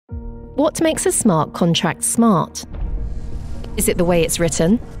What makes a smart contract smart? Is it the way it's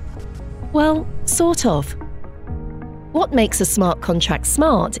written? Well, sort of. What makes a smart contract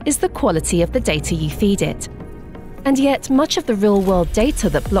smart is the quality of the data you feed it. And yet, much of the real-world data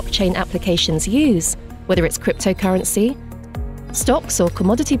that blockchain applications use, whether it's cryptocurrency, stocks or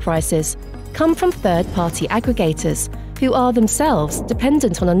commodity prices, come from third-party aggregators who are themselves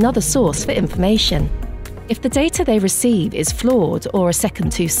dependent on another source for information. If the data they receive is flawed or a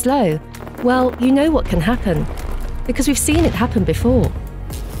second too slow, well, you know what can happen, because we've seen it happen before.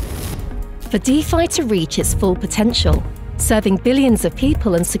 For DeFi to reach its full potential, serving billions of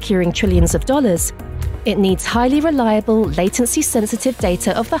people and securing trillions of dollars, it needs highly reliable, latency-sensitive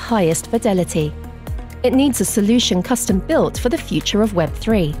data of the highest fidelity. It needs a solution custom-built for the future of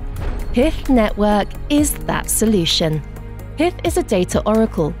Web3. Pyth Network is that solution. Pyth is a data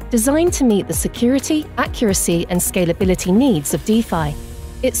oracle designed to meet the security, accuracy, and scalability needs of DeFi.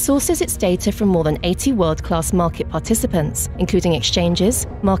 It sources its data from more than 80 world-class market participants, including exchanges,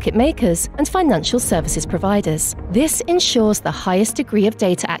 market makers, and financial services providers. This ensures the highest degree of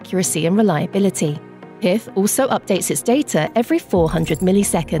data accuracy and reliability. Pyth also updates its data every 400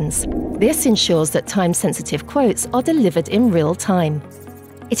 milliseconds. This ensures that time-sensitive quotes are delivered in real time.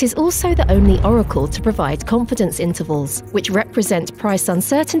 It is also the only oracle to provide confidence intervals, which represent price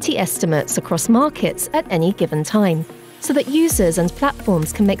uncertainty estimates across markets at any given time, so that users and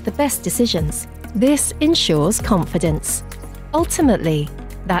platforms can make the best decisions. This ensures confidence. Ultimately,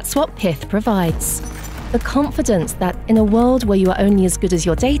 that's what Pyth provides. The confidence that in a world where you are only as good as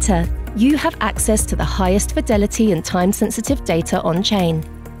your data, you have access to the highest fidelity and time-sensitive data on-chain.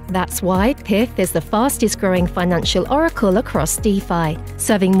 That's why Pyth is the fastest-growing financial oracle across DeFi,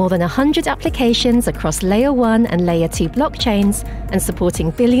 serving more than 100 applications across Layer 1 and Layer 2 blockchains and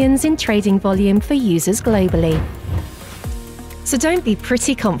supporting billions in trading volume for users globally. So don't be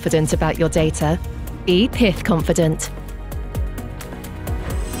pretty confident about your data. Be Pyth confident.